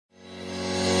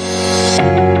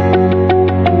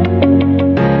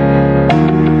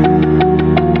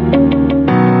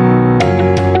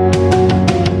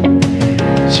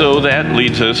that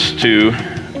leads us to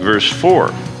verse 4.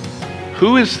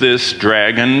 Who is this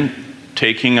dragon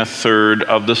taking a third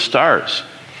of the stars?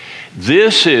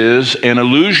 This is an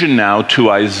allusion now to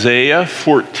Isaiah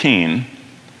 14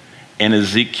 and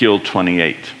Ezekiel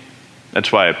 28.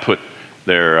 That's why I put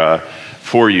there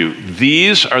for you.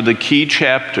 These are the key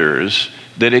chapters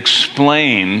that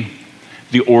explain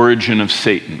the origin of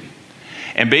Satan.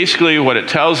 And basically what it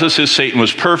tells us is Satan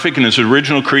was perfect in his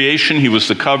original creation. He was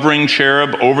the covering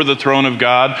cherub over the throne of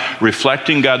God,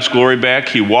 reflecting God's glory back.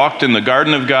 He walked in the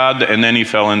garden of God, and then he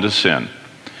fell into sin.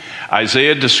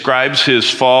 Isaiah describes his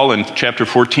fall in chapter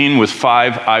 14 with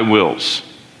 5 I wills.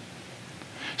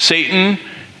 Satan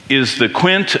is the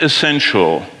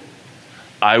quintessential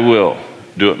I will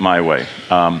do it my way.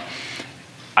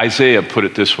 Isaiah put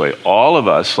it this way: all of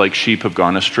us, like sheep, have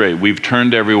gone astray. We've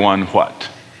turned everyone what?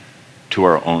 To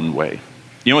our own way.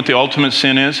 You know what the ultimate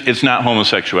sin is? It's not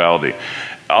homosexuality.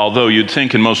 Although you'd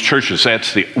think in most churches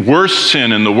that's the worst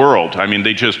sin in the world. I mean,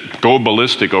 they just go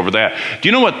ballistic over that. Do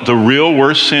you know what the real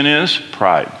worst sin is?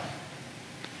 Pride.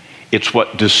 It's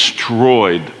what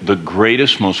destroyed the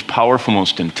greatest, most powerful,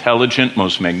 most intelligent,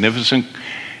 most magnificent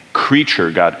creature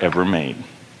God ever made,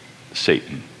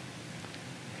 Satan.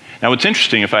 Now, what's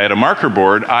interesting, if I had a marker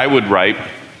board, I would write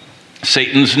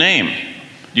Satan's name.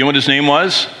 You know what his name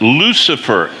was?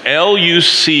 Lucifer.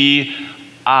 L-U-C-I-F-E-R.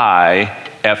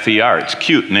 It's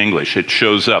cute in English. It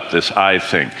shows up, this I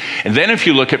thing. And then if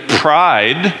you look at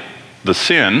pride, the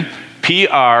sin,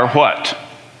 P-R what?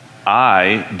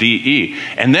 I-D-E.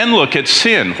 And then look at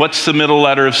sin. What's the middle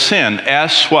letter of sin?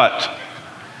 S what?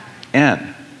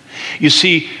 N. You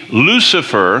see,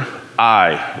 Lucifer,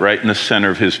 I, right in the center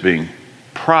of his being.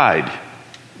 Pride,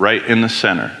 right in the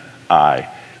center. I.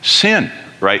 Sin,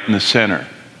 right in the center.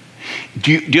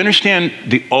 Do you understand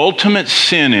the ultimate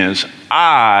sin is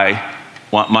I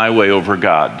want my way over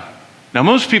God? Now,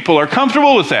 most people are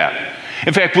comfortable with that.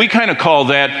 In fact, we kind of call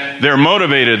that they're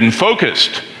motivated and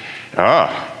focused.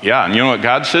 Oh, yeah, and you know what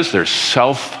God says? They're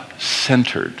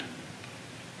self-centered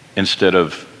instead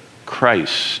of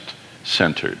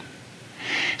Christ-centered.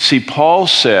 See, Paul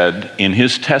said in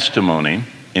his testimony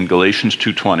in Galatians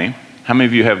 2:20, how many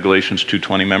of you have Galatians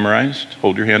 2:20 memorized?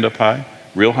 Hold your hand up high,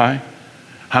 real high.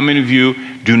 How many of you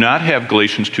do not have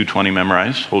Galatians 2:20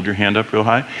 memorized? Hold your hand up real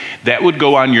high. That would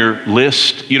go on your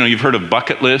list. You know, you've heard of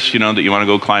bucket lists, you know, that you want to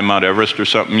go climb Mount Everest or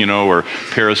something, you know, or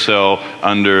parasail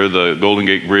under the Golden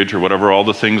Gate Bridge or whatever all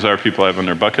the things are people have on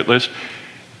their bucket list.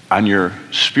 On your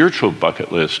spiritual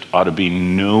bucket list ought to be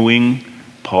knowing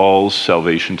Paul's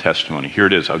salvation testimony. Here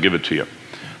it is. I'll give it to you.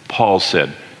 Paul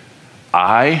said,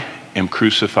 I am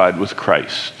crucified with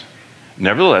Christ.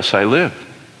 Nevertheless, I live.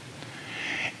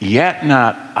 Yet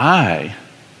not I,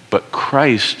 but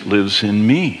Christ lives in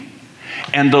me.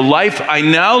 And the life I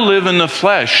now live in the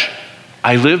flesh,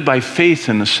 I live by faith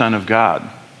in the Son of God.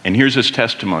 And here's his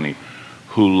testimony: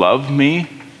 who loved me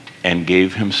and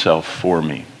gave himself for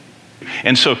me.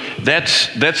 And so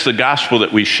that's the gospel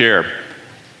that we share.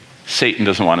 Satan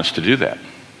doesn't want us to do that.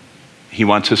 He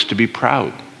wants us to be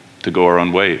proud, to go our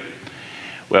own way.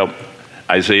 Well,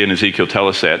 Isaiah and Ezekiel tell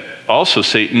us that. Also,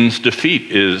 Satan's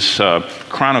defeat is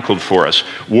chronicled for us.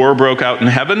 War broke out in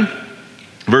heaven.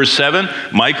 Verse 7,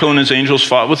 Michael and his angels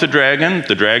fought with the dragon.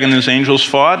 The dragon and his angels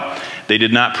fought. They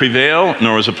did not prevail,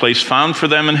 nor was a place found for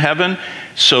them in heaven.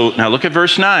 So now look at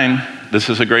verse 9. This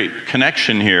is a great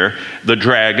connection here. The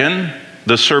dragon,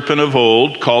 the serpent of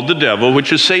old, called the devil,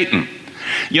 which is Satan.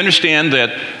 You understand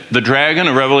that the dragon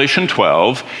of Revelation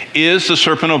 12 is the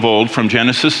serpent of old from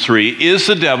Genesis 3, is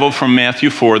the devil from Matthew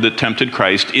 4 that tempted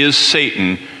Christ, is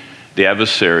Satan, the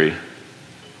adversary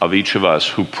of each of us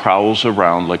who prowls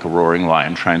around like a roaring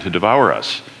lion trying to devour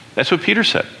us. That's what Peter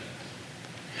said.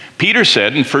 Peter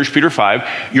said in 1 Peter 5,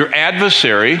 your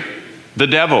adversary, the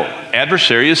devil,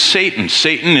 adversary is Satan.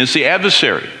 Satan is the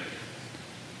adversary,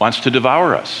 wants to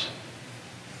devour us.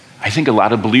 I think a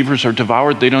lot of believers are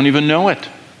devoured. They don't even know it. Do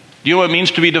you know what it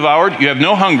means to be devoured? You have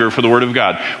no hunger for the Word of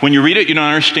God. When you read it, you don't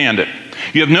understand it.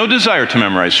 You have no desire to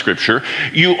memorize Scripture.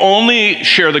 You only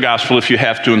share the gospel if you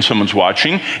have to and someone's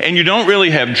watching. And you don't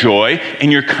really have joy.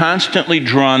 And you're constantly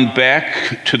drawn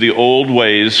back to the old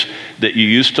ways that you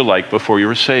used to like before you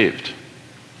were saved.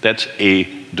 That's a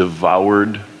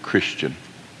devoured Christian.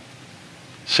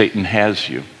 Satan has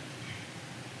you.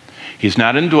 He's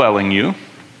not indwelling you,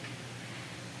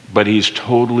 but he's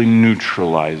totally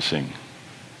neutralizing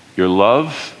your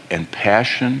love and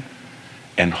passion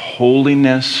and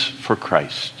holiness for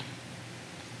Christ.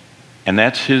 And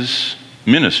that's his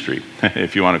ministry,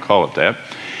 if you want to call it that.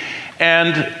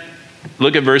 And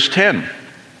look at verse 10.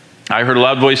 I heard a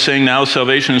loud voice saying, now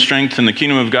salvation and strength in the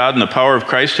kingdom of God and the power of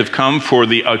Christ have come, for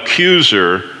the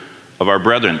accuser of our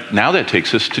brethren. Now that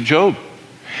takes us to Job.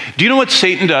 Do you know what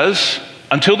Satan does?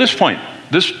 Until this point,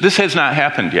 this has not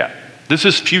happened yet. This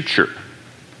is future.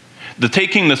 The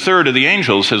taking the third of the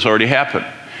angels has already happened.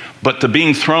 But the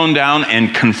being thrown down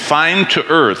and confined to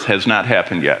earth has not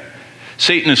happened yet.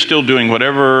 Satan is still doing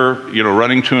whatever,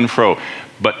 running to and fro.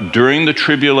 But during the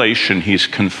tribulation, he's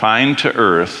confined to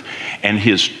earth, and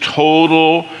his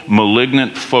total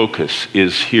malignant focus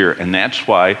is here. And that's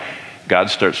why God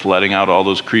starts letting out all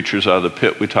those creatures out of the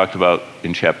pit we talked about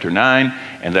in chapter 9,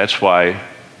 and that's why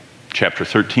chapter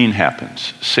 13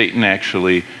 happens. Satan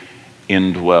actually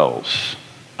indwells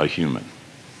a human,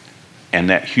 and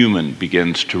that human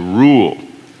begins to rule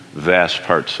vast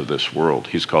parts of this world.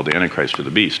 He's called the Antichrist or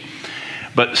the Beast.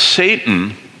 But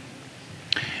Satan,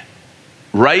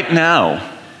 right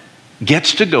now,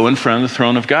 gets to go in front of the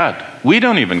throne of God. We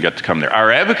don't even get to come there.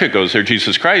 Our advocate goes there,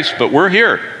 Jesus Christ, but we're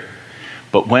here.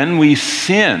 But when we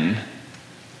sin,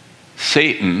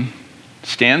 Satan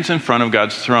stands in front of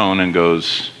God's throne and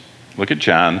goes, look at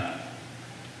John.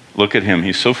 Look at him.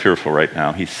 He's so fearful right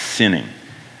now. He's sinning.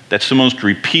 That's the most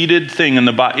repeated thing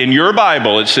in your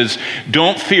Bible. It says,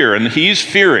 don't fear, and he's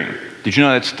fearing. Did you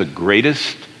know that's the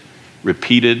greatest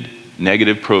repeated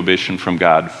negative prohibition from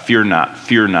God? Fear not,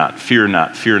 fear not, fear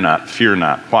not, fear not, fear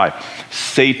not. Why?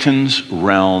 Satan's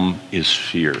realm is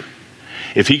fear.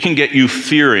 If he can get you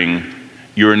fearing,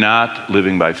 you're not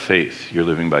living by faith. You're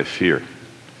living by fear.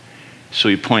 So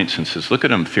he points and says, look at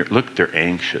them. Look, they're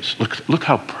anxious. Look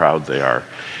how proud they are.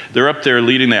 They're up there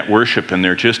leading that worship, and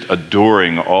they're just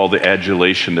adoring all the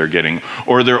adulation they're getting.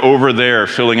 Or they're over there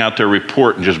filling out their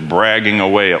report and just bragging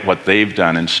away at what they've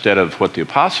done instead of what the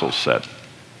apostles said.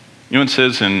 You know what it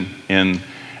says in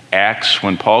Acts,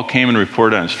 when Paul came and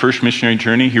reported on his first missionary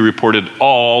journey, he reported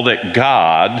all that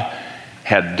God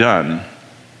had done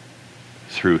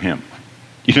through him.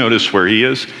 You notice where he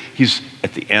is? He's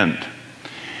at the end.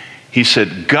 He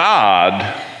said,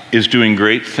 God is doing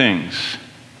great things,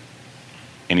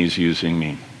 and he's using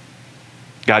me.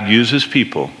 God uses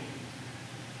people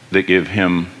that give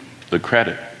him the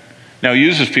credit. Now, he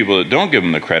uses people that don't give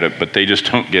him the credit, but they just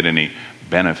don't get any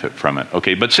benefit from it.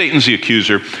 Okay, but Satan's the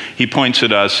accuser. He points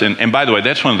at us, and by the way,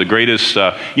 that's one of the greatest,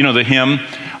 the hymn,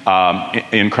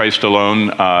 in Christ alone,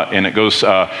 and it goes,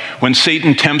 when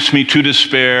Satan tempts me to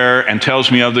despair and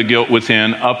tells me of the guilt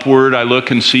within, upward I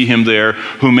look and see him there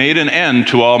who made an end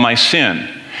to all my sin.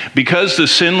 Because the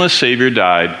sinless Savior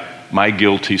died, my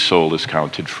guilty soul is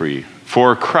counted free.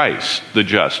 For Christ, the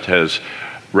just, has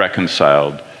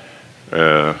reconciled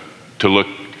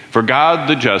for God,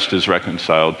 the just, is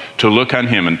reconciled to look on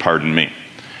him and pardon me.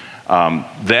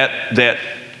 That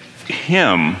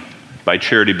hymn by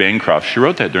Charity Bancroft, she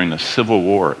wrote that during the Civil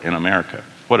War in America.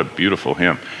 What a beautiful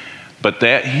hymn. But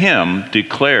that hymn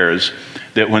declares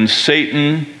that when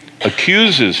Satan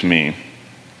accuses me,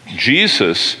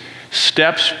 Jesus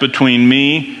steps between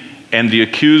me and the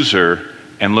accuser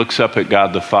and looks up at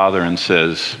God the Father and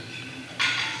says,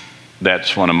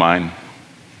 that's one of mine.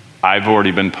 I've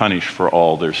already been punished for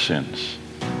all their sins.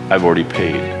 I've already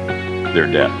paid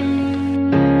their debt.